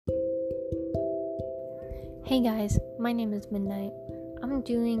Hey guys, my name is Midnight. I'm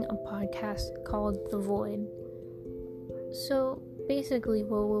doing a podcast called The Void. So basically,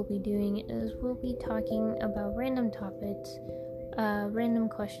 what we'll be doing is we'll be talking about random topics, random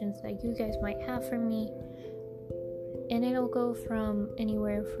questions that you guys might have for me, and it'll go from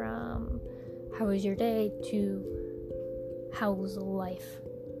anywhere from how was your day to how was life.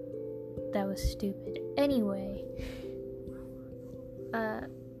 That was stupid. Anyway,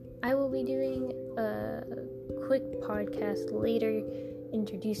 I will be doing a quick podcast later,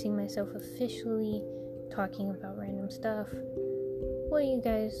 introducing myself officially, talking about random stuff, what you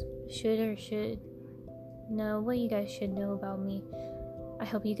guys should know about me. I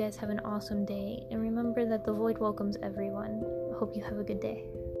hope you guys have an awesome day, and remember that the void welcomes everyone. I hope you have a good day.